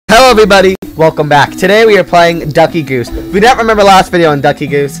Hello everybody, welcome back. Today we are playing Ducky Goose. If you don't remember last video on Ducky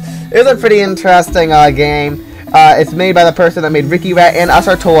Goose, it was a pretty interesting game. It's made by the person that made Ricky Rat and Us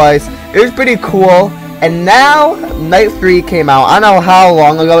Our Toys. It was pretty cool. And now, Night 3 came out. I don't know how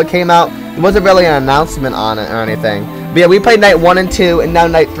long ago it came out. There wasn't really an announcement on it or anything. But yeah, we played Night 1 and 2, and now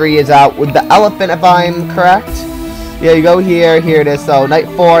Night 3 is out with the elephant, if I'm correct. Yeah, you go here, here it is. So Night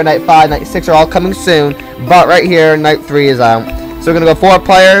 4, Night 5, Night 6 are all coming soon. But right here, Night 3 is out. So we're going to go 4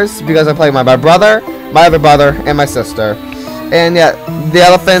 players, because I play my brother, my other brother, and my sister. And yeah, the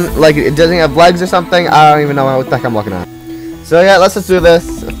elephant, like, it doesn't have legs or something. I don't even know what the heck I'm looking at. So yeah, let's just do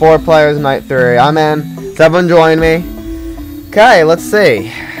this. 4 players, Night 3. I'm in. So everyone join me. Okay, let's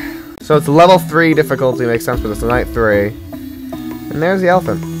see. So it's level 3 difficulty, makes sense for this. So Night 3. And there's the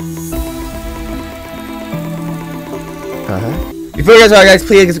elephant. Before you guys are, guys,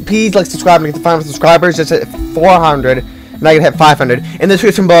 please like, subscribe, and get to 500 subscribers. Just hit 400, and I can hit 500. In the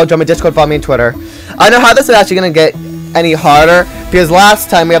description below, join my Discord, follow me on Twitter. I know how this is actually gonna get any harder, because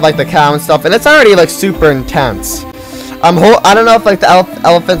last time we had like the cow and stuff, and it's already like super intense. I don't know if like the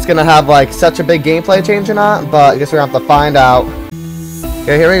elephant's gonna have like such a big gameplay change or not, but I guess we're gonna have to find out.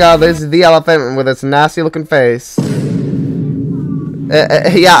 Okay, here we go. This is the elephant with its nasty looking face.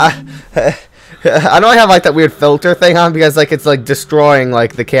 Yeah. I know I have like that weird filter thing on because like it's like destroying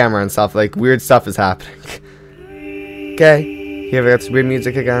like the camera and stuff. Like weird stuff is happening. Okay, here we got some weird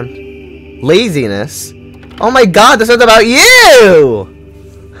music again. Laziness. Oh my God, this is about you.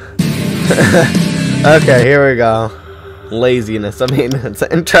 Okay, here we go. Laziness. I mean, it's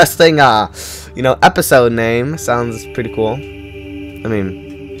an interesting, you know, episode name. Sounds pretty cool. I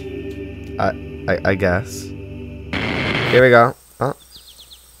mean, I guess. Here we go. Oh.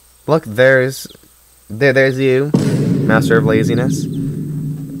 Look, there's you, master of laziness.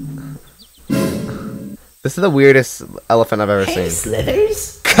 This is the weirdest elephant I've ever seen.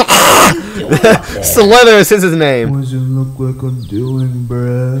 Slithers? Slithers is his name. What does it look like I'm doing,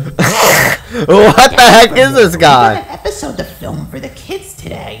 bruh? What the heck is this guy? We have an episode to film for the kids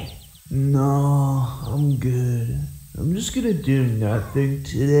today. No, I'm good. I'm just gonna do nothing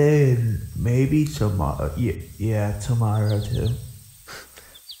today and maybe tomorrow. Yeah, tomorrow too.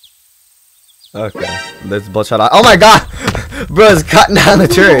 Okay, there's bloodshot eye. Oh my God! Bro's cutting down the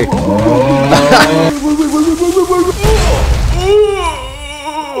tree.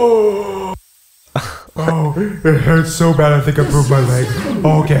 Oh, it hurts so bad. I think I broke my leg.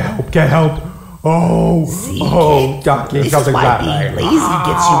 Oh, get help! Get help! Oh, See, Ducky, this is why being lazy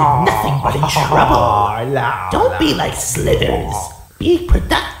gets you in nothing but in trouble. Don't be like Slithers. Be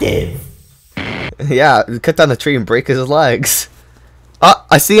productive. Yeah, cut down the tree and break his legs. Oh,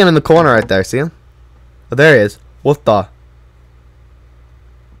 I see him in the corner right there. See him? Oh, there he is. What the?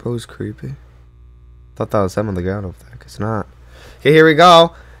 Bro's creepy. Thought that was him on the ground over there. It's not. Okay, here we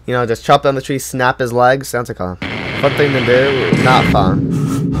go. You know, just chop down the tree, snap his legs. Sounds like a fun thing to do. Not fun.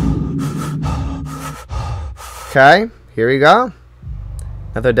 Okay, here we go.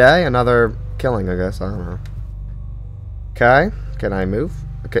 Another day, another killing, I guess. I don't know. Okay, can I move?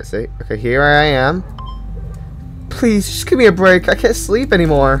 Okay, see. Okay, here I am. Please, just give me a break. I can't sleep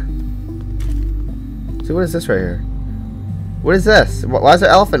anymore. See, what is this right here? What is this? Why is there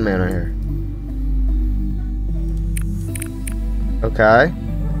Elephant Man right here? Okay.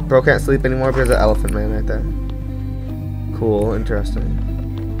 Bro can't sleep anymore because of Elephant Man right there. Cool, interesting.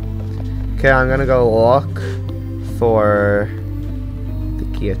 Okay, I'm gonna go look for the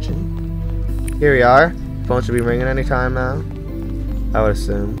kitchen. Here we are. Phone should be ringing anytime now, I would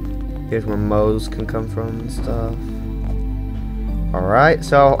assume. Here's where Moe's can come from and stuff. Alright,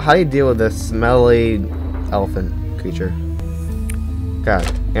 so how do you deal with this smelly elephant creature? God,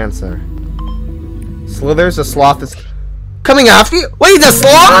 answer. Slithers, a sloth is coming after you? Wait, he's a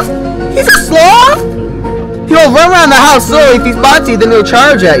sloth? He's a sloth? He'll run around the house slowly. If he spots you, then he'll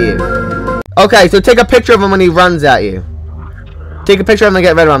charge at you. Okay, so take a picture of him when he runs at you. Take a picture of him to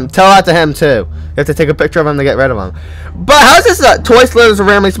get rid of him. Tell that to him too. You have to take a picture of him to get rid of him. But how is this toy slithers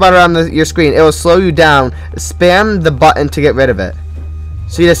randomly spot around your screen? It will slow you down. Spam the button to get rid of it.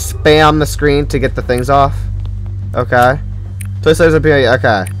 So you just spam the screen to get the things off. Okay. Toy slithers appear.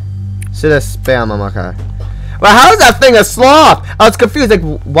 Okay. So just spam them. Okay. Well, how is that thing a sloth? I was confused. Like,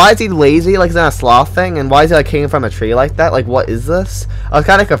 why is he lazy? Like, is that a sloth thing? And why is he like hanging from a tree like that? Like, what is this? I was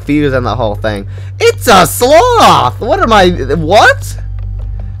kind of confused on the whole thing. It's a sloth. What am I? What?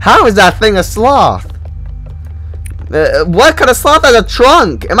 How is that thing a sloth? What kind of sloth has a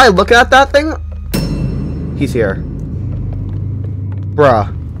trunk? Am I looking at that thing? He's here.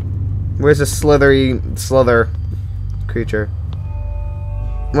 Bruh. Where's the slither creature?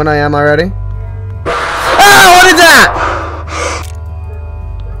 When I am already? Ah! What is that?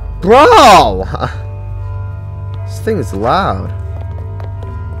 Bro! This thing is loud.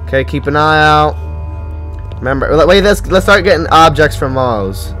 Okay, keep an eye out. Remember, wait, let's start getting objects from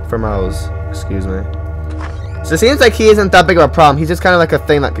Moe's. Excuse me. So it seems like he isn't that big of a problem. He's just kind of like a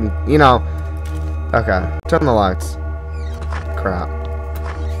thing that can, you know. Okay, turn the lights. Crap.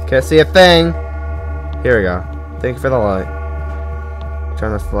 Can't see a thing. Here we go. Thank you for the light.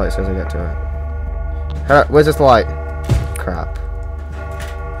 Turn this light as soon as I get to it. Where's this light? Crap.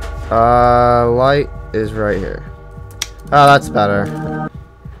 Light is right here. Oh, that's better.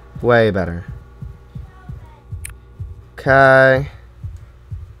 Way better. Okay.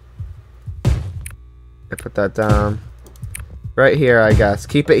 I put that down. Right here, I guess.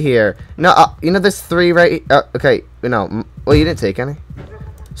 Keep it here. No, you know there's 3 right. Okay, no. Well, you didn't take any.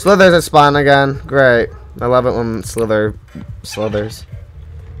 Slithers are spawn again. Great. I love it when slithers. So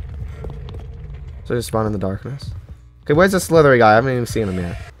just spawn in the darkness. Okay, where's the slithery guy? I haven't even seen him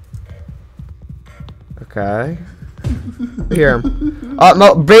yet. Okay. I hear him.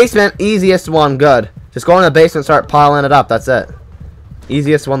 Basement, easiest one. Good. Just go in the basement and start piling it up. That's it.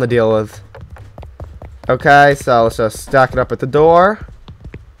 Easiest one to deal with. Okay, so let's just stack it up at the door.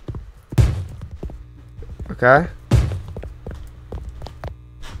 Okay.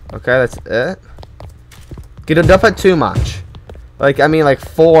 Okay, that's it. Don't put too much. Like, I mean, like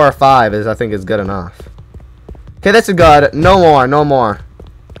 4 or 5 is, I think, is good enough. Okay, that's good. No more, no more.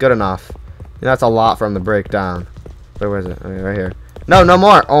 Good enough. That's a lot from the breakdown. Where is it? Okay, right here. No, no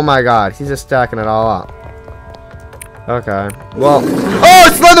more. Oh my god, he's just stacking it all up. Okay. Well. Oh,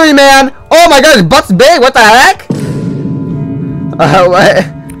 it's Slithery Man! Oh my god, his butt's big. What the heck? What?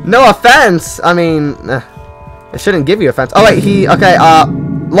 No offense. I mean, it shouldn't give you offense. Oh wait, okay.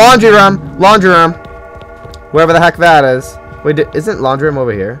 Laundry room. Laundry room. Wherever the heck that is. Wait, isn't laundry room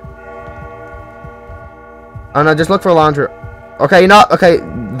over here? Oh no, just look for laundry. Okay, you know. Okay,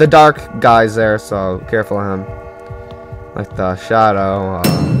 the dark guy's there, so careful of him. Like the shadow.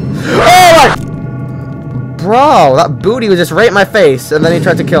 Oh my! Bro, that booty was just right in my face, and then he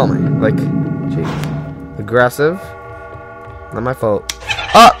tried to kill me. Like, jeez. Aggressive. Not my fault.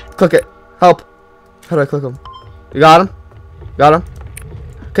 Ah! Click it. Help. How do I click him? You got him? Got him?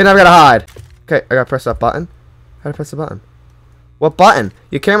 Okay, now we gotta hide. Okay, I gotta press that button. How do I press the button? What button?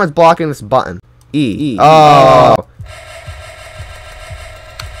 Your camera's blocking this button. E. Oh.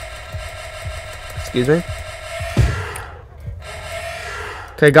 Excuse me?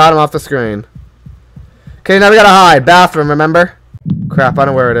 Okay, got him off the screen. Okay, now we gotta hide. Bathroom, remember? Crap, I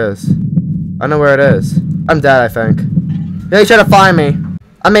know where it is. I know where it is. I'm dead, I think. Yeah, he tried to find me.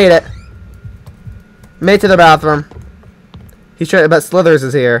 I made it. Made it to the bathroom. He's trying to bet Slithers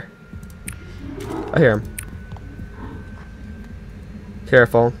is here. I hear him.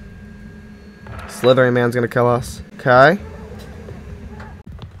 Careful. Slithery Man's gonna kill us. Okay.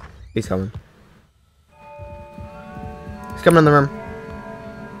 He's coming. He's coming in the room.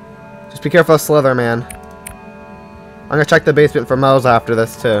 Just be careful of Slither Man. I'm gonna check the basement for Moe's after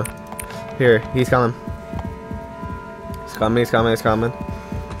this too. Here, he's coming. He's coming, he's coming, he's coming.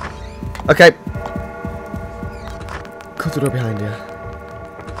 Okay. Close the door behind you.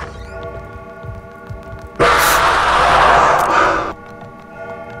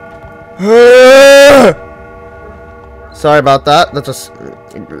 Sorry about that. That just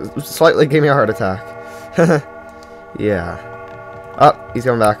slightly gave me a heart attack. Yeah. Oh, he's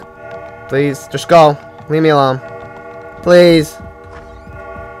coming back. Please, just go. Leave me alone. Please.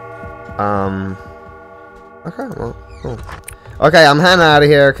 Okay, well, cool. Okay, I'm heading out of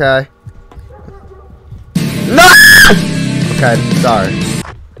here, okay? No! Okay, sorry.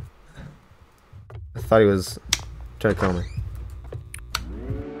 I thought he was trying to kill me.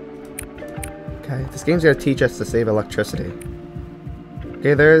 Okay, this game's gonna teach us to save electricity.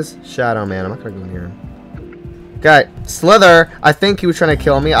 Okay, there's Shadow Man. I'm not gonna go near him. Okay, Slither. I think he was trying to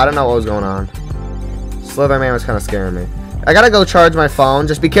kill me. I don't know what was going on. Slither Man was kind of scaring me. I gotta go charge my phone.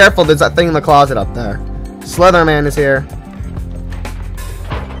 Just be careful. There's that thing in the closet up there. Slither Man is here.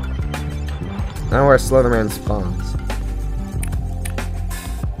 I don't know where Slither Man spawns.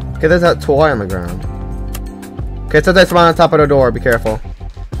 Okay, there's that toy on the ground. Okay, it says I spawn on top of the door. Be careful.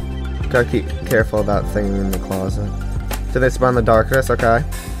 Gotta keep careful of that thing in the closet. So they spawn in the darkness. Okay.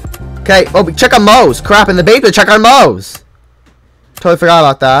 Okay. Oh, check on Moe's. Crap, in the basement. Check on Moe's. Totally forgot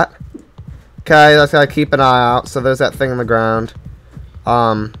about that. Okay, let's gotta keep an eye out. So there's that thing on the ground.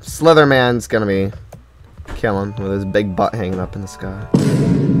 Slither Man's gonna be killing with his big butt hanging up in the sky.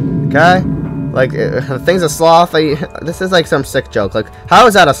 Okay. Like, the thing's a sloth. This is like some sick joke. Like, how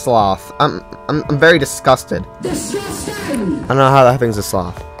is that a sloth? I'm very disgusted. Disgusting. I don't know how that thing's a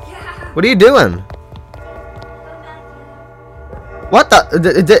sloth. What are you doing? What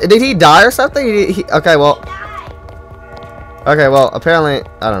the? Did he die or something? Okay, well. Okay, well, apparently,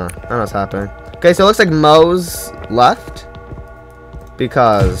 I don't know. I don't know what's happening. Okay, so it looks like Mo's left.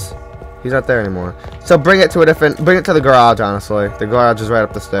 Because he's not there anymore. So bring it to the garage, honestly. The garage is right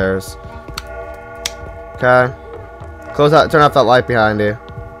up the stairs. Okay. Close out, turn off that light behind you.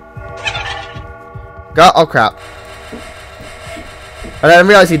 Go, oh crap. I didn't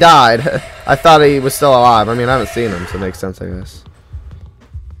realize he died. I thought he was still alive. I mean, I haven't seen him, so it makes sense, I guess.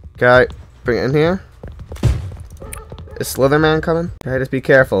 Okay, bring it in here. Is Slitherman coming? Okay, just be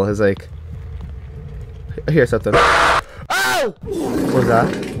careful. His like. I hear something. Oh! What was that?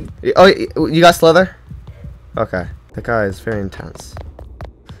 Oh, you got Slither? Okay, that guy is very intense.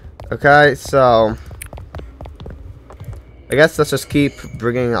 Okay, so I guess let's just keep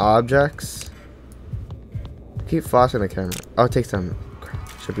bringing objects. Keep flashing the camera. Oh, it takes time.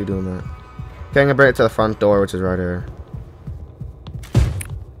 Should be doing that. Okay, I'm gonna bring it to the front door, which is right here.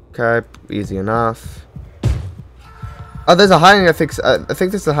 Okay, easy enough. Oh, there's a hiding. I think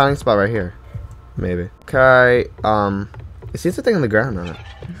there's a hiding spot right here. Maybe. Okay. It seems a thing on the ground now.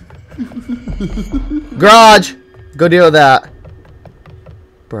 Garage. Go deal with that,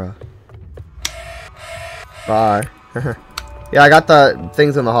 bruh. Bye. Yeah, I got the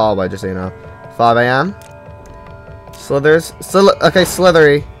things in the hallway, just so you know. 5 a.m. Slithers. Okay,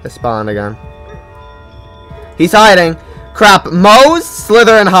 Slithery is spawned again. He's hiding. Crap. Mo's,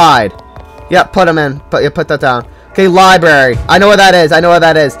 Slither, and hide. Yep, put him in. Put that down. Okay, library. I know where that is. I know where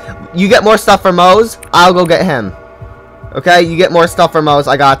that is. You get more stuff for Mo's. I'll go get him. Okay, you get more stuff for Mo's.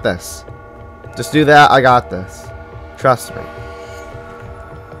 I got this. Just do that. I got this. Trust me.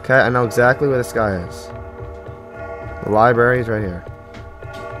 Okay, I know exactly where this guy is. The library is right here.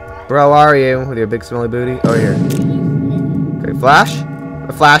 Bro, where are you? With your big smelly booty? Oh, here. Okay, flash.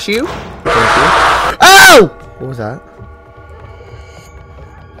 I flash you. Thank you. Oh! What was that?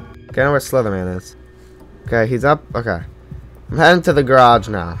 Okay, I know where Slitherman is. Okay, he's up. Okay. I'm heading to the garage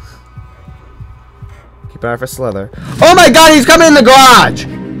now. Keep an eye for Slither. Oh my god, he's coming in the garage!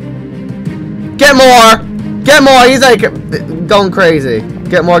 Get more! Get more! He's like going crazy.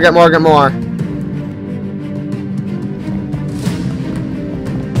 Get more, get more, get more.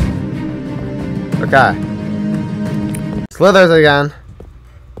 Okay. Slithers again.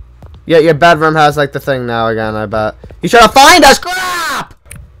 Yeah, your bedroom has like the thing now again, I bet. He's trying to find us! Crap!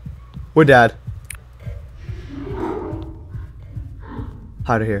 We're dead.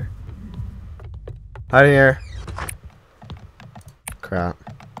 Hide here. Hide here. Crap.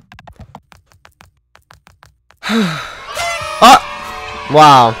 Oh!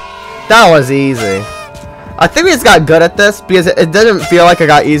 Wow. That was easy. I think we just got good at this because it didn't feel like it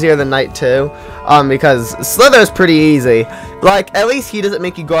got easier than night 2. Because Slither is pretty easy. Like, at least he doesn't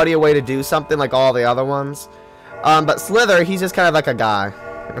make you go out of your way to do something like all the other ones. But Slither, he's just kind of like a guy.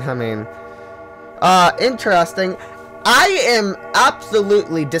 I mean, interesting. I am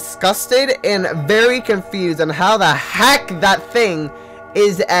absolutely disgusted and very confused on how the heck that thing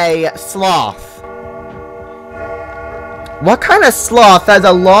is a sloth. What kind of sloth has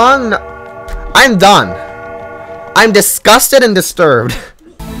a long... I'm done. I'm disgusted and disturbed.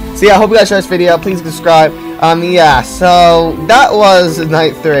 So yeah, I hope you guys enjoyed this video. Please subscribe. Yeah, so that was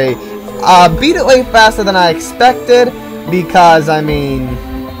night 3. Beat it way faster than I expected because, I mean,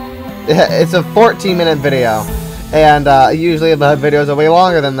 it's a 14-minute video. And usually the videos are way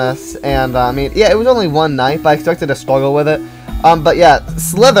longer than this. And I mean, yeah, it was only one night, but I expected to struggle with it. But yeah,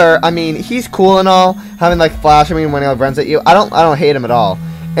 Slither, I mean, he's cool and all, having like flash. I mean, when he runs at you, I don't hate him at all.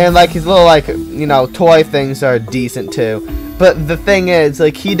 And like his little like toy things are decent too. But the thing is,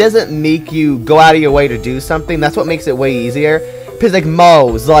 like, he doesn't make you go out of your way to do something. That's what makes it way easier. Because like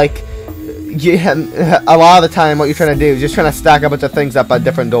Mo's, like, a lot of the time what you're trying to do is just trying to stack a bunch of things up at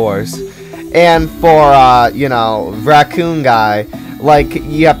different doors. And for, Raccoon Guy, like,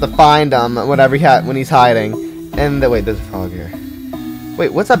 you have to find him whenever when he's hiding. And, wait, there's a frog here.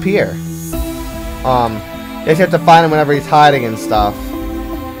 Wait, what's up here? You just have to find him whenever he's hiding and stuff.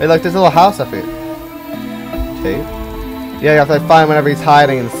 Hey, look, there's a little house up here. Okay. Yeah, you have to find him whenever he's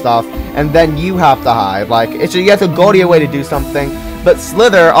hiding and stuff. And then you have to hide. Like, you have to go to your way to do something. But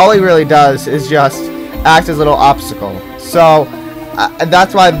Slither, all he really does is just act as a little obstacle. So...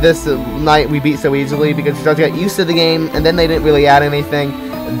 that's why this night we beat so easily, because we started to get used to the game, and then they didn't really add anything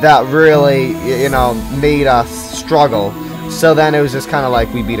that really, made us struggle. So then it was just kind of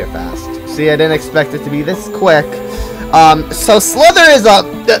like we beat it fast. See, I didn't expect it to be this quick. So Slither is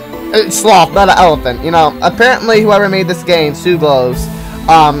a sloth, not an elephant. Apparently whoever made this game, Suglos,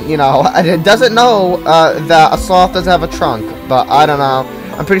 doesn't know that a sloth doesn't have a trunk, but I don't know.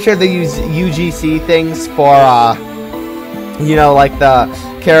 I'm pretty sure they use UGC things for, you know, like the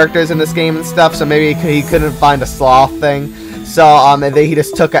characters in this game and stuff. So maybe he couldn't find a sloth thing. So he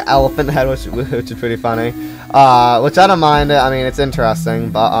just took an elephant head, which is pretty funny. Which I don't mind it. I mean, it's interesting,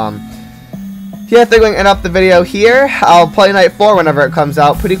 but yeah, I think we're gonna end up the video here. I'll play Night 4 whenever it comes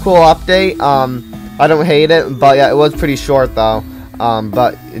out. Pretty cool update. I don't hate it, but yeah, it was pretty short though.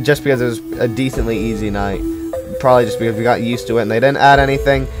 But just because it was a decently easy night, probably just because we got used to it, and they didn't add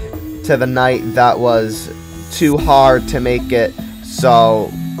anything to the night that was too hard to make it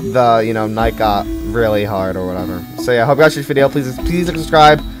so the night got really hard or whatever. So yeah, I hope you guys liked this video. Please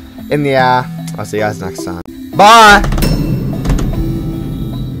subscribe, and yeah, I'll see you guys next time. Bye.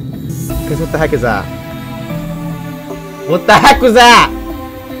 Cause what the heck is that? What the heck was that?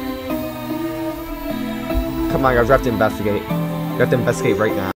 Come on, guys, we have to investigate. We have to investigate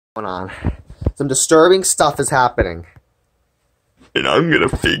right now. What's going on? Some disturbing stuff is happening. And I'm gonna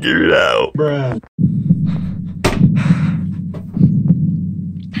figure it out. Bruh.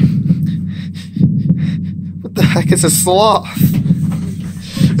 What the heck is a sloth?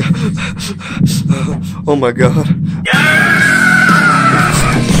 Oh my god.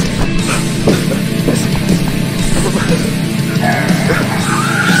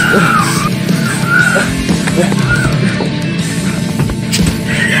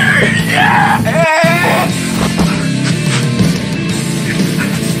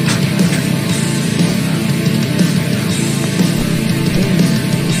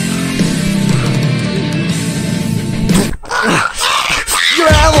 You're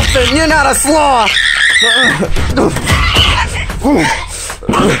an elephant, you're not a sloth!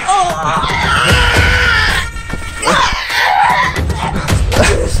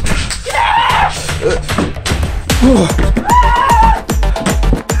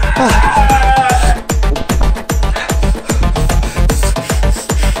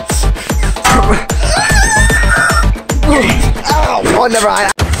 Oh, never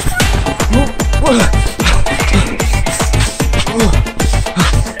mind.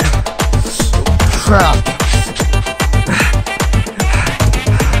 Crap.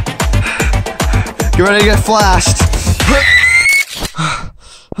 Get ready to get flashed.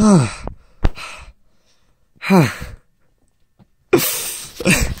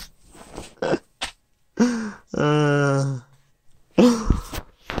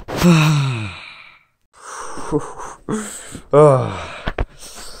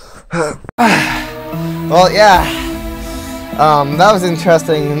 Well, yeah. That was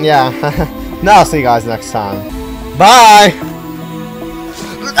interesting. Yeah. Now I'll see you guys next time. Bye.